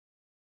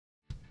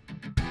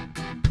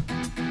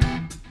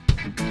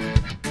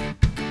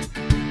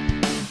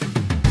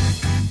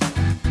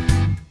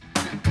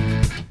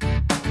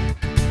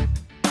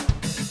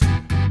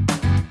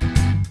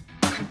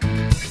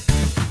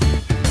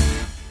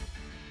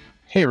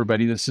Hey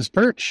everybody, this is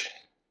Perch.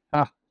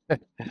 Ah,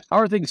 how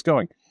are things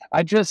going?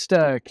 I just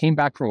came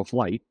back from a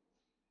flight,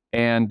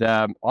 and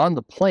on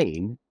the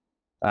plane,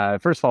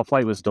 first of all,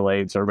 flight was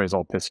delayed, so everybody's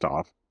all pissed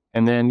off,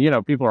 and then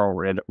people are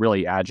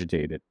really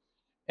agitated,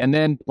 and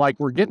then like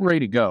we're getting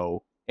ready to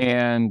go,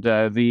 and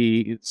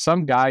the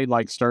some guy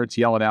like starts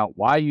yelling out,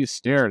 "Why are you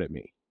staring at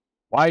me?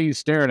 Why are you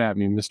staring at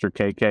me, Mister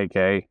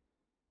KKK?"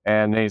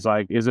 And he's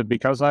like, "Is it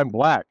because I'm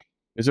black?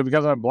 Is it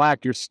because I'm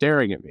black? You're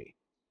staring at me?"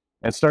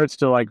 And starts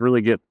to like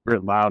really get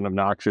loud and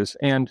obnoxious,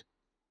 and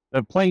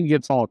the plane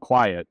gets all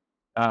quiet,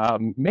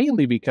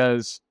 mainly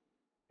because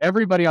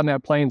everybody on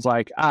that plane's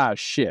like, ah,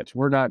 shit,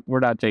 we're not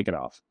taking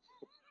off.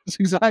 It's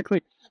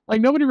exactly like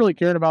nobody really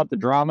cared about the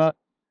drama.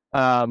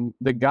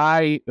 The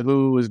guy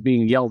who was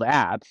being yelled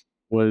at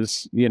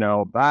was,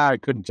 I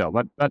couldn't tell,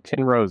 but about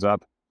 10 rows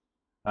up.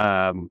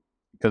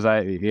 Because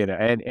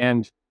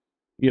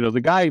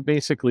the guy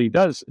basically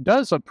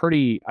does a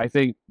pretty, I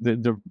think,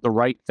 the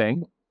right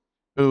thing,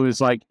 who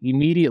is like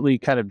immediately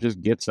kind of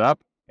just gets up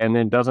and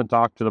then doesn't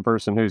talk to the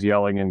person who's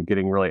yelling and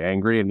getting really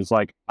angry and is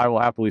like, I will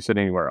happily sit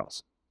anywhere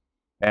else.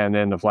 And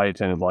then the flight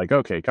attendant like,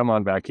 okay, come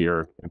on back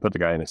here and put the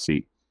guy in a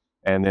seat.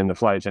 And then the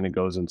flight attendant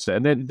goes and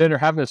said, and then they're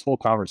having this whole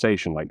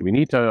conversation like, do we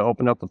need to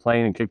open up the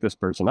plane and kick this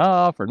person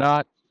off or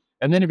not?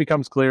 And then it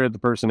becomes clear the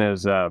person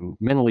is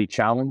mentally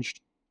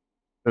challenged,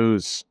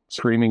 who's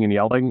screaming and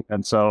yelling.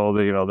 And so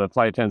the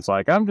flight attendant's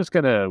like, I'm just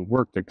gonna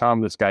work to calm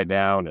this guy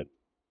down,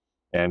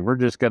 and we're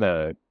just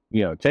gonna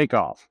take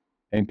off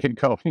and get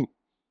going.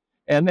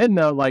 And then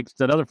like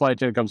another flight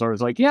attendant comes over and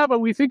is like, yeah, but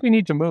we think we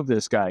need to move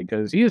this guy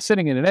because he is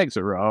sitting in an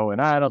exit row, and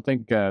I don't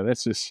think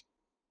let's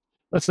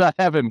not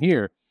have him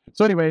here.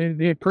 So anyway,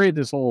 it created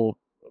this whole,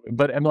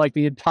 but I'm like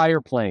the entire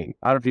plane.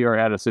 I don't know if you ever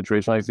had a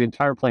situation like the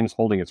entire plane is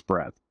holding its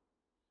breath.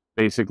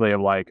 Basically,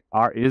 I'm like,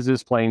 is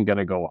this plane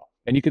gonna go off?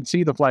 And you could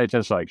see the flight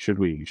attendants like, should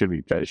we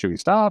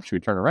stop? Should we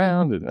turn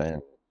around?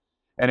 And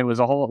it was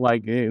a whole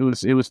like it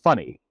was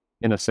funny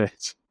in a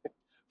sense,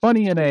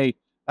 funny in a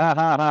ha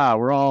ha ha,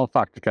 we're all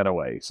fucked kind of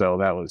way. So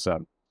that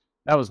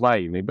was my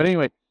evening. But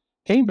anyway,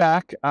 came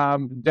back.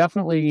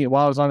 Definitely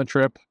while I was on the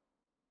trip,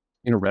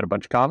 read a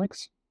bunch of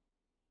comics.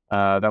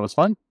 That was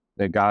fun.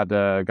 They got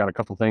a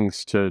couple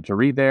things to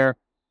read there,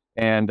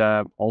 and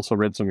also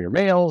read some of your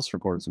mails,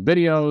 recorded some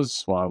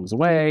videos while I was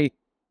away,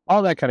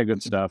 all that kind of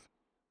good stuff.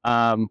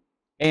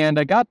 And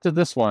I got to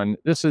this one.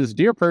 This is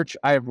Dear Perch.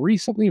 I have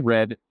recently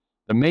read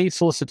the May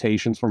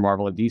solicitations for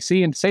Marvel and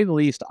DC, and to say the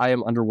least, I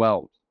am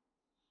underwhelmed.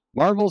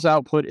 Marvel's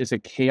output is a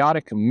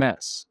chaotic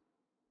mess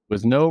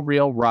with no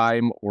real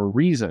rhyme or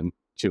reason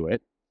to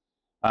it.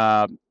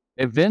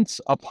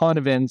 Events upon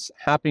events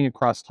happening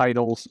across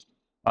titles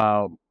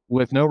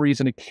with no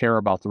reason to care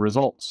about the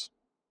results.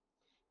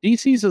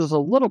 DC's is a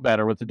little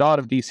better with the dawn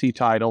of DC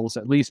titles,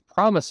 at least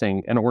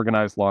promising an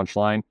organized launch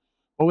line,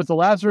 but with the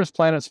Lazarus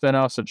Planet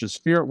spinoffs such as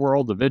Spirit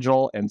World, The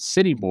Vigil, and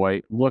City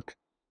Boy look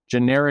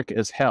generic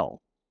as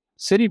hell.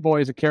 City Boy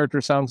as a character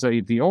sounds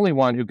like the only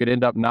one who could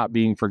end up not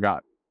being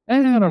forgotten.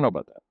 I don't know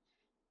about that.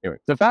 Anyway,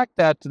 the fact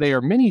that they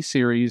are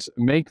miniseries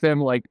make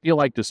them feel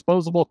like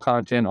disposable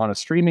content on a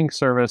streaming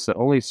service that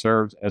only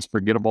serves as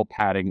forgettable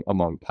padding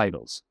among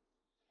titles.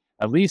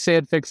 At least they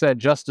had fixed that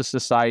Justice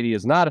Society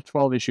is not a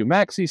 12-issue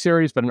maxi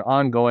series, but an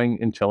ongoing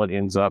until it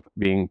ends up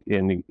being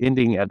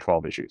ending at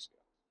 12 issues.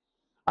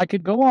 I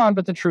could go on,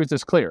 but the truth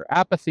is clear.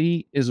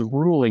 Apathy is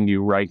ruling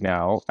you right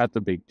now at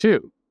the big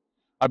two.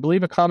 I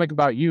believe a comic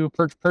about you,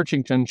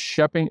 Perchington,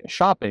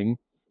 shopping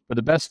for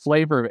the best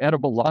flavor of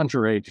edible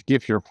lingerie to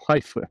give your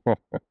wife,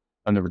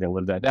 I'm never going to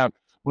live that down,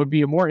 would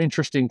be a more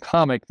interesting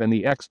comic than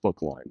the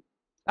X-Book line.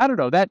 I don't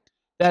know,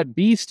 that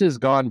beast has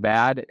gone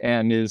bad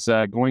and is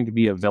going to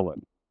be a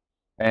villain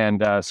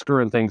and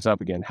screwing things up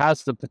again.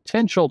 Has the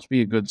potential to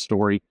be a good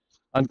story.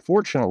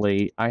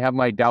 Unfortunately, I have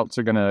my doubts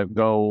are going to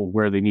go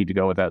where they need to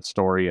go with that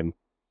story. And,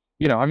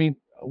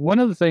 one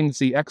of the things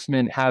the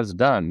X-Men has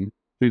done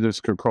through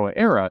this Krakoa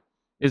era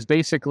is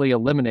basically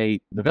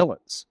eliminate the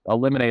villains,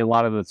 eliminate a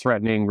lot of the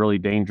threatening, really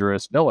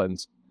dangerous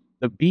villains.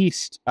 The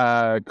Beast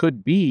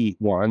could be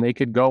one. They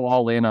could go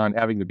all in on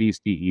having the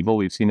Beast be evil.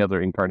 We've seen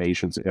other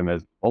incarnations of him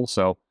as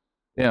also.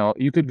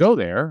 You could go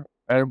there.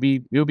 It'll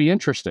be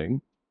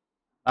interesting.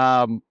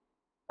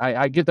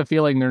 I get the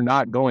feeling they're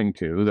not going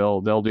to.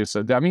 They'll do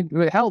so. I mean,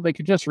 hell, they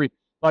could just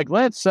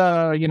let's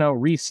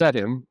reset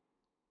him,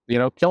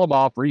 kill him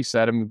off,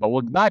 reset him, but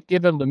we'll not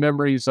give him the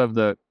memories of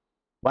the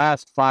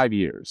last 5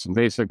 years, and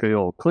basically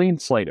it'll clean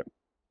slate him.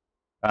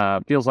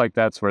 Feels like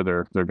that's where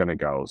they're going to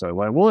go. So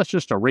let's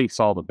just erase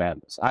all the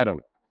badness. I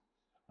don't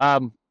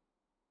know.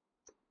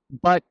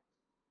 But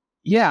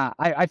yeah,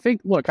 I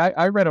think, look,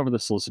 I read over the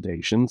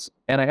solicitations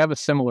and I have a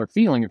similar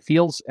feeling. It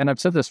feels, and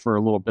I've said this for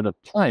a little bit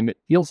of time, it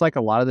feels like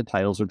a lot of the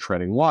titles are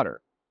treading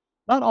water.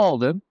 Not all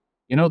of them.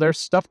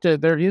 There's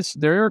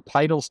there are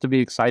titles to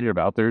be excited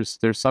about. There's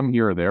some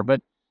here or there,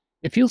 but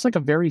it feels like a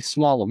very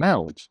small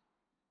amount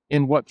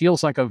in what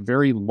feels like a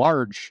very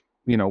large,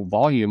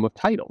 volume of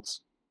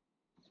titles.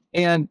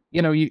 And,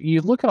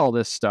 you look at all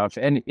this stuff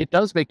and it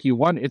does make you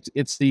wonder.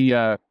 It's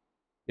the,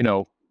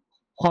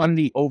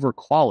 quantity over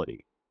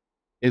quality.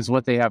 is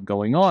what they have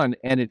going on,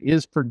 and it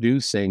is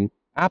producing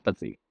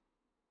apathy.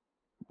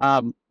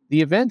 The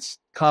events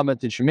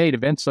comment that you made,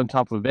 events on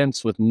top of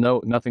events with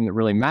nothing that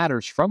really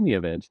matters from the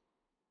event,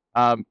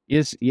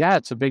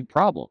 it's a big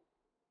problem.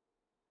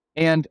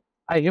 And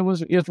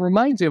it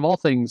reminds me of all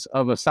things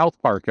of a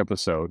South Park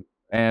episode.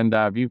 And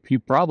you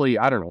probably,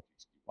 I don't know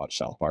if you watch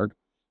South Park.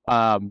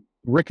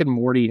 Rick and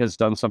Morty has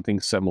done something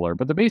similar,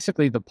 but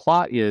basically the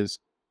plot is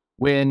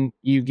when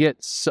you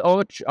get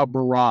such a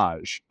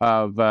barrage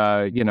of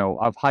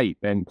of hype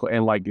and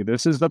like,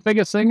 this is the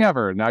biggest thing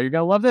ever. Now you're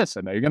gonna love this,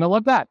 and now you're gonna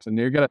love that,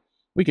 and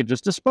we could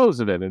just dispose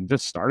of it and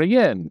just start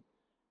again.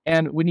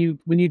 And when you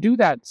do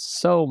that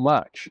so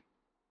much,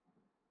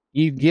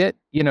 you get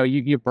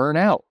you burn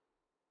out.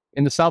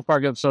 In the South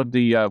Park episode,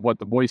 the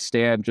boys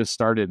stand just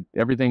started.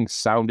 Everything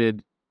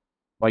sounded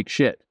like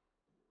shit.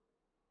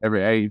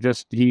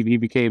 He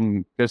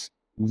became just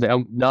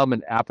numb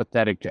and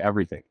apathetic to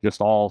everything.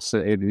 Just all,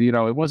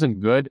 it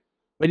wasn't good,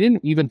 but I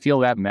didn't even feel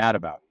that mad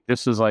about it.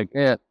 Just was like,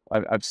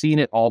 I've seen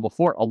it all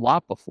before, a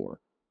lot before.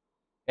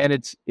 And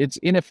it's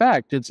in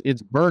effect, it's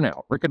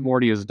burnout. Rick and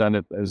Morty has done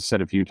it, as I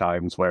said a few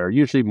times, where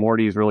usually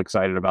Morty is really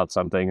excited about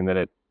something, and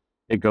then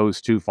it goes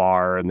too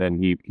far, and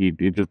then he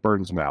just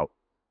burns him out.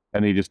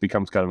 And he just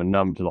becomes kind of a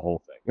numb to the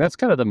whole thing. That's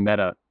kind of the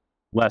meta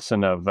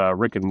lesson of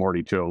Rick and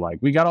Morty too. Like,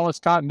 we got all this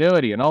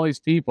continuity and all these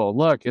people.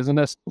 Look, isn't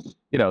this?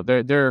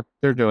 They're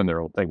doing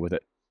their own thing with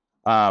it.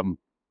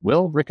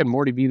 Will Rick and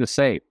Morty be the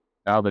same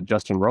now that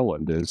Justin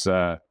Roiland is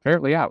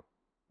apparently out?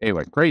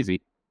 Anyway,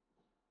 crazy.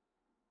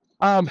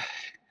 I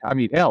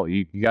mean, hell,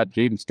 you got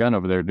James Gunn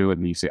over there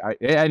doing these.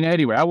 And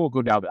anyway, I won't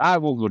go down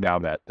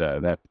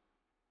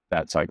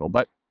that cycle.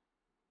 But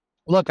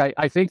look,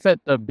 I think that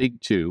the big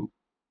two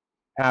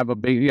have a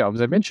big,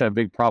 as I mentioned, a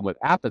big problem with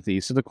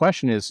apathy. So the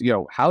question is,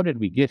 how did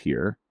we get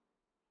here,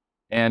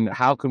 and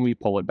how can we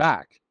pull it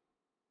back?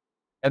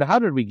 And how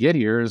did we get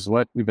here is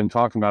what we've been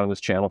talking about on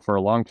this channel for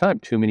a long time.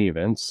 Too many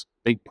events,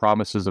 big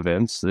promises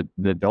events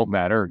that don't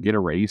matter, or get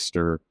erased,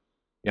 or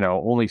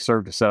only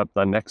serve to set up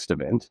the next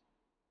event.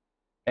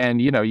 And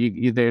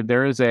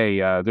there is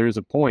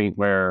a point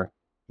where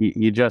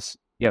you just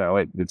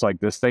it's like,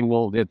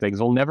 things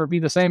will never be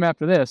the same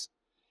after this.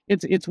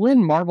 It's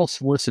when Marvel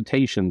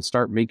solicitations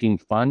start making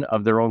fun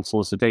of their own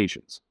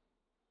solicitations,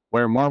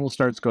 where Marvel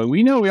starts going,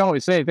 we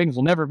always say things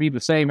will never be the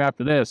same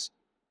after this,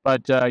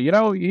 but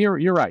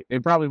you're right, they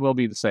probably will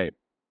be the same,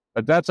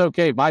 but that's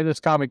okay. Buy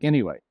this comic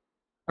anyway.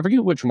 I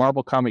forget which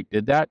Marvel comic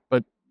did that,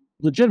 but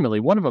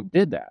legitimately one of them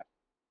did that.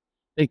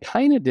 They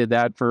kind of did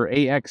that for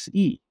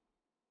AXE,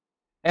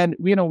 and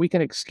we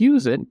can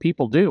excuse it.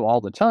 People do all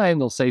the time.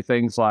 They'll say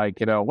things like,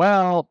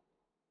 the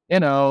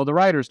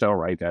writers don't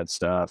write that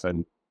stuff,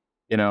 and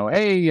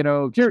hey,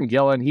 Kieran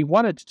Gillen, he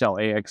wanted to tell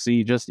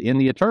AXE just in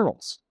the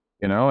Eternals,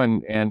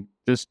 and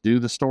just do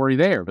the story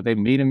there, but they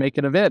made him make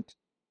an event.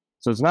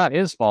 So it's not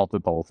his fault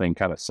that the whole thing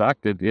kind of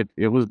sucked.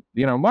 It was,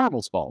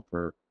 Marvel's fault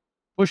for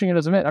pushing it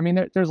as an event. I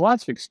mean, there's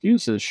lots of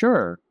excuses,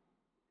 sure.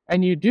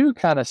 And you do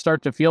kind of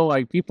start to feel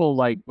like people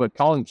like what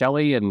Colin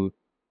Kelly and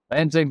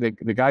Lansing,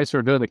 the guys who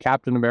are doing the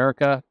Captain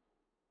America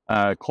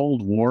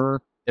Cold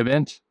War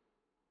event,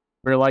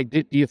 we're like,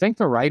 do you think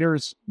the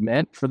writers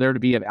meant for there to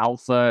be an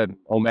Alpha and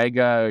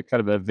Omega kind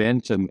of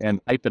event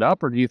and hype it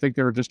up? Or do you think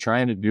they were just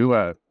trying to do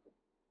a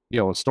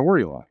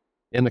storyline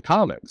in the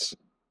comics?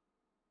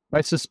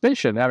 My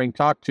suspicion, having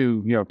talked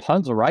to,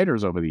 tons of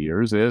writers over the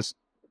years, is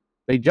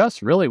they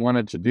just really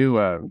wanted to do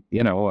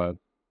a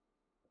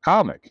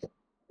comic.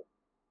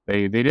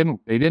 They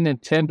didn't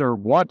intend or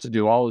want to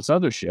do all this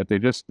other shit. They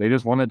just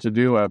wanted to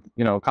do a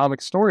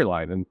comic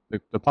storyline. And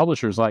the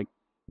publisher's like,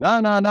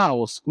 no,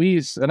 we'll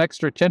squeeze an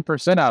extra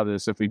 10% out of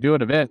this if we do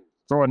an event,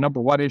 throw a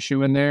 #1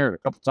 issue in there, a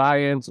couple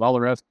tie-ins, and all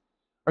the rest.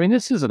 I mean,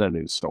 this isn't a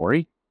new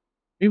story.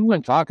 People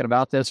have been talking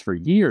about this for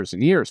years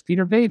and years.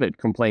 Peter David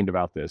complained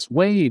about this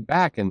way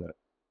back in the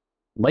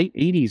late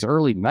 80s,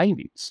 early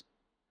 90s,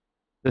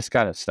 this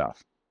kind of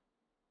stuff.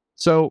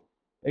 So,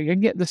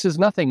 again, this is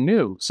nothing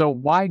new. So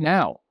why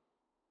now?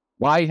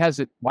 Why is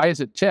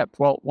it tipped?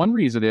 Well, one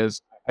reason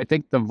is, I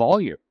think, the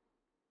volume.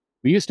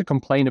 We used to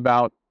complain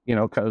about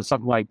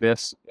something like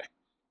this.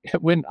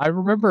 When I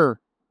remember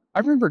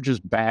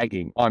just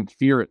bagging on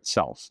Fear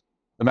itself,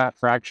 the Matt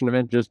Fraction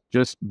event,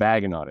 just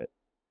bagging on it.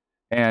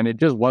 And it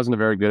just wasn't a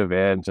very good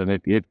event, and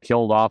it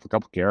killed off a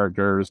couple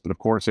characters, but of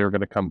course they were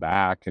going to come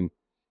back. And,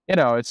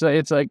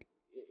 it's like,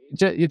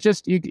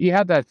 you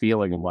had that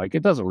feeling of like,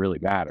 it doesn't really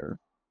matter.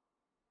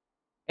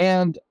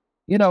 And,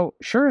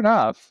 sure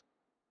enough,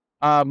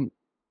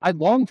 I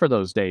long for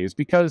those days,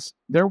 because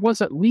there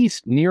was at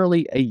least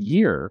nearly a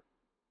year,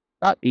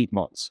 not 8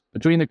 months,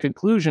 between the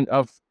conclusion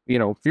of,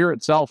 Fear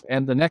itself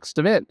and the next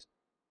event.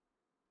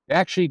 It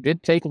actually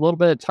did take a little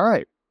bit of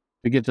time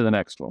to get to the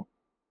next one.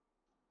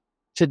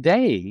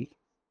 Today,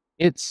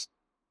 it's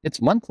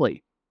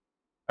monthly.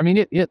 I mean,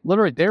 it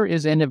literally, there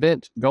is an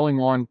event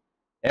going on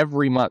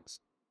every month.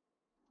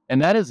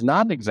 And that is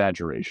not an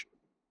exaggeration.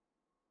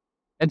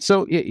 And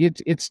so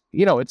it's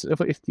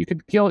if you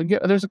could kill,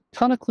 there's a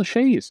ton of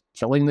cliches.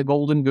 Killing the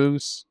golden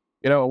goose,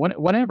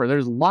 whatever.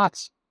 There's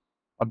lots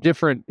of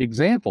different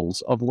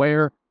examples of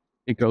where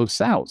it goes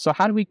south. So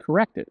how do we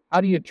correct it?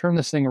 How do you turn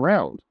this thing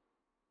around?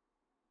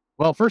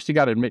 Well, first you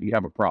got to admit you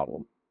have a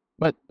problem.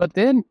 But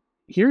then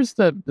here's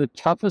the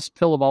toughest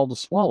pill of all to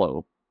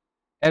swallow.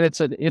 And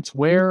it's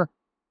where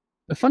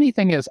the funny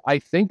thing is, I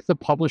think the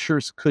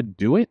publishers could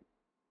do it.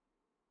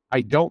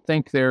 I don't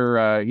think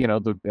they're,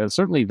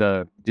 certainly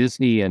the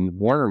Disney and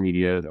Warner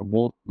Media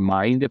won't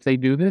mind if they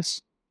do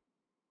this,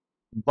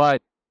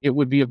 but it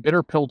would be a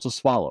bitter pill to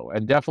swallow.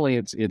 And definitely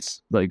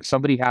it's like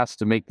somebody has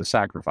to make the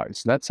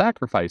sacrifice. That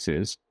sacrifice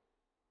is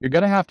you're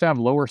going to have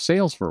lower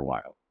sales for a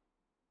while.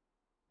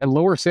 And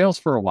lower sales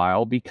for a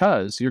while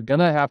because you're going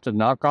to have to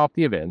knock off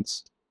the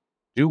events,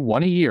 do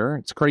one a year.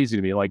 It's crazy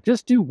to me. Like,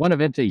 just do one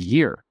event a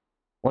year.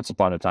 Once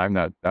upon a time,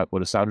 that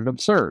would have sounded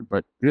absurd,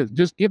 but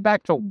just get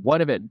back to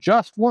one event,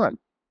 just one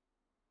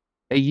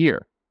a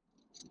year.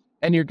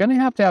 And you're going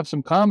to have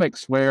some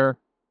comics where,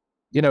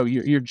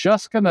 you're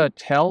just going to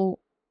tell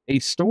a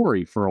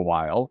story for a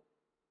while,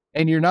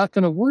 and you're not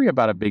going to worry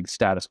about a big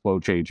status quo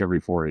change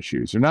every 4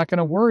 issues. You're not going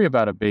to worry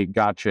about a big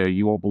gotcha,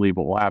 you won't believe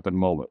what will happen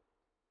moment.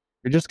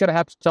 You're just going to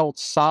have to tell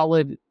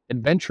solid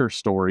adventure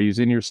stories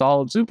in your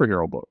solid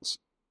superhero books.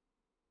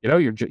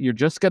 You're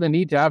just going to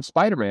need to have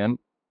Spider-Man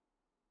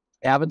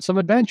having some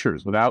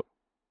adventures without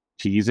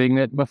teasing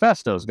that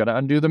Mephisto's going to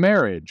undo the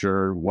marriage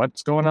or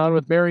what's going on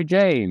with Mary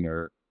Jane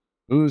or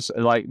who's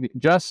like,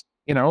 just,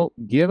 you're going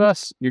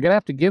to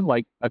have to give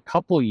like a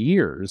couple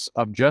years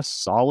of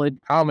just solid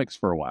comics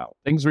for a while.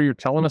 Things where you're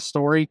telling a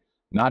story,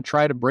 not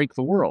try to break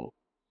the world.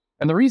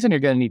 And the reason you're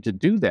going to need to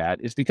do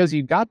that is because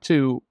you've got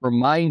to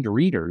remind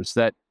readers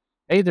that,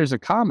 hey, there's a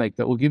comic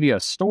that will give you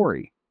a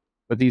story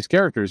with these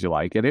characters you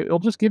like, and it'll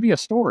just give you a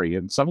story.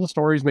 And some of the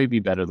stories may be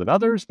better than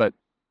others, but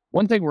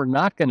one thing we're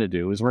not going to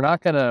do is we're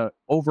not going to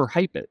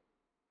overhype it.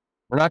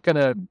 We're not going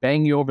to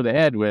bang you over the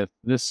head with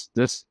this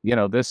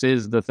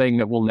is the thing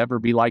that will never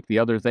be like the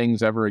other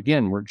things ever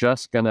again. We're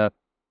just going to,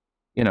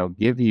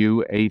 give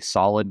you a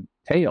solid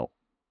tale.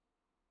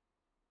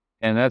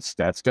 And that's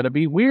going to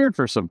be weird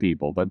for some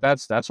people, but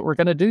that's what we're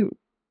going to do.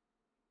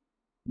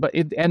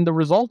 And the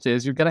result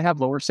is you're going to have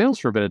lower sales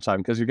for a bit of time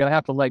because you're going to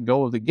have to let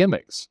go of the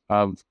gimmicks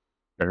of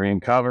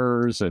variant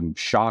covers and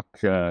shock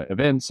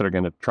events that are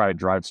going to try to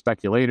drive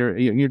speculator.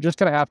 You're just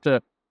going to have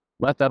to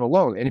let that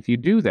alone. And if you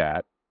do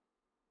that,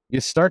 you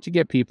start to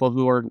get people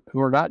who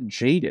are not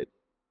jaded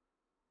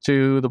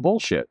to the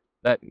bullshit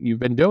that you've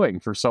been doing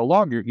for so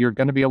long. You're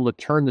going to be able to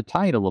turn the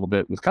tide a little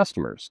bit with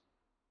customers.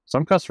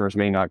 Some customers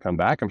may not come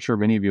back. I'm sure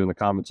many of you in the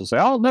comments will say,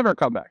 "I'll never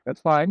come back."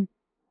 That's fine.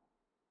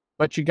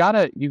 But you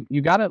gotta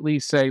at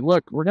least say,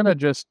 look, we're going to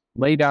just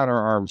lay down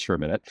our arms for a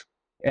minute.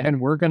 And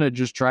we're going to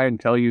just try and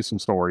tell you some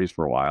stories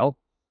for a while.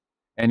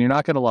 And you're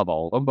not going to love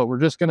all of them, but we're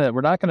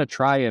not going to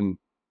try and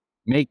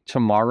make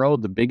tomorrow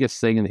the biggest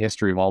thing in the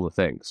history of all the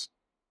things.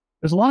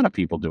 There's a lot of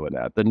people doing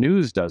that. The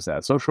news does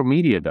that. Social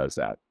media does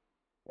that.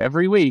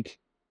 Every week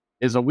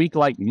is a week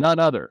like none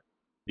other.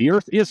 The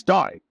earth is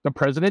dying. The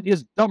president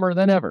is dumber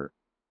than ever.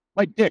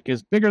 My dick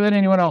is bigger than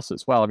anyone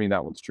else's. Well, I mean,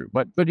 that one's true.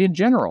 But in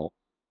general,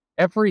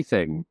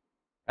 everything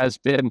it's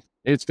been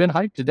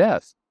hyped to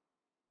death.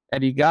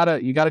 And you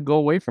gotta go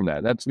away from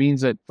that. That means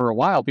that for a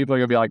while, people are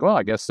gonna be like, well,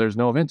 I guess there's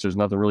no events. There's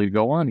nothing really to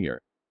go on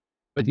here.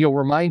 But you'll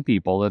remind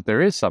people that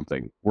there is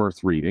something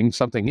worth reading.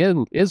 Something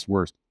is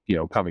worth,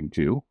 coming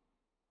to.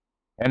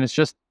 And it's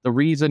just the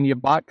reason you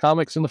bought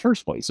comics in the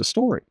first place, a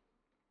story.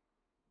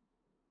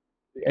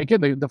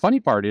 Again, the funny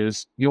part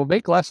is you'll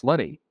make less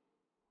money.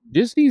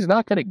 Disney's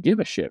not going to give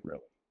a shit, really.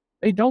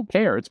 They don't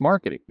care. It's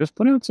marketing. Just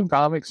put out some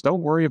comics.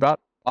 Don't worry about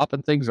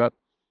popping things up.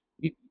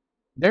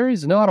 There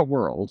is not a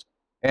world,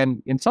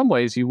 and in some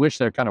ways you wish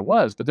there kind of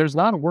was, but there's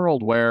not a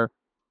world where,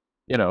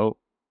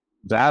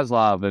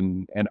 Zaslav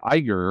and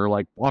Iger are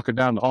like walking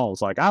down the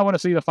halls like, I want to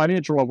see the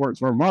financial reports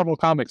for Marvel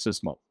Comics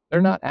this month.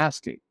 They're not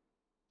asking.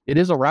 It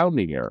is a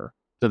rounding error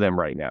to them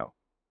right now.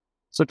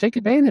 So take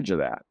advantage of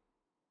that.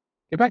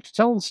 Get back to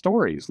telling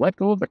stories. Let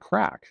go of the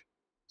crack.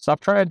 Stop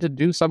trying to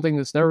do something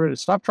that's never,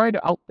 stop trying to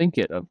outthink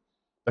it. Of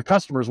the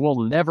customers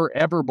will never,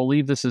 ever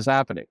believe this is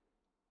happening.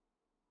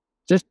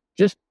 Just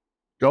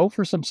go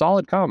for some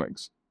solid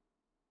comics.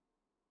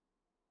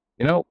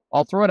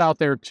 I'll throw it out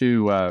there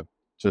to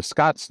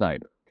Scott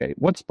Snyder. Okay,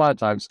 once upon a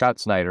time, Scott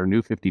Snyder,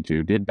 New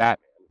 52, did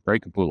Batman. Very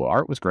Capullo.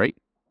 Art was great.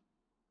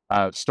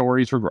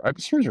 Stories were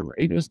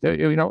great. It was,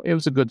 it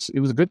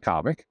was a good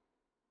comic,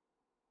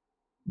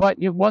 but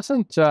it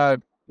wasn't.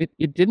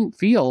 It didn't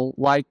feel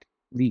like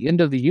the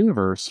end of the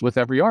universe with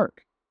every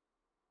arc.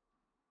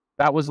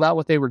 That was not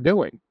what they were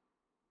doing.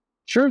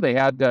 Sure, they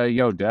had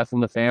death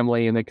in the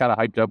family, and they kind of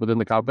hyped up within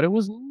the comic, but it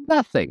was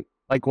nothing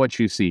like what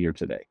you see here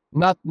today.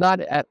 Not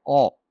at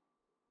all.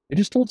 They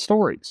just told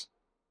stories.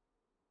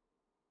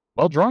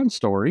 Well-drawn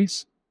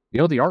stories.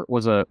 The art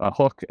was a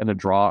hook and a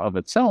draw of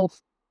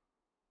itself,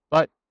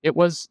 but that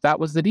was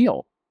the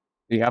deal.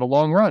 He had a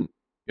long run.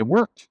 It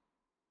worked.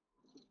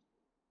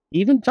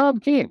 Even Tom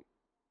King,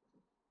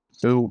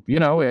 who,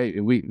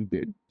 we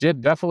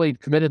definitely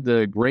committed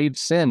the grave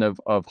sin of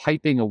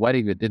hyping a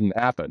wedding that didn't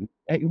happen.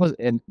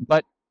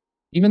 But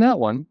even that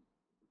one,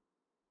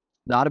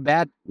 Not a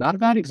bad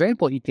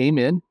example. He came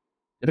in,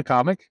 did a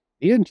comic,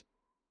 the end.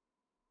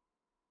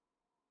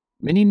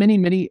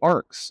 Many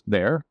arcs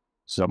there,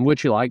 some of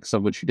which you like, some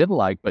of which you didn't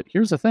like. But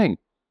here's the thing.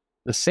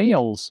 The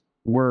sales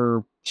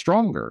were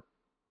stronger.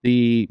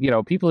 The,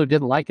 people who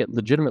didn't like it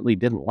legitimately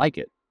didn't like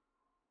it.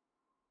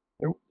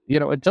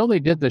 Until they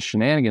did the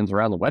shenanigans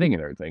around the wedding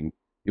and everything,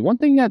 the one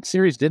thing that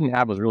series didn't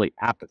have was really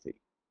apathy.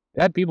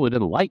 They had people who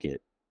didn't like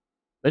it.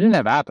 They didn't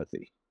have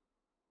apathy.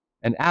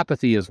 And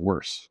apathy is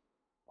worse.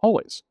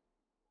 Always.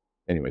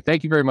 Anyway,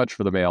 thank you very much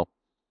for the mail.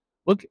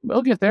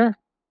 We'll get there.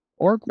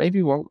 Or maybe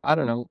we won't. I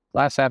don't know.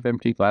 Glass half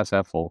empty, glass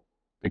half full.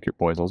 Pick your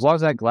poison. As long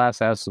as that glass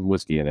has some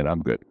whiskey in it,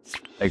 I'm good.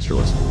 Thanks for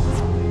listening.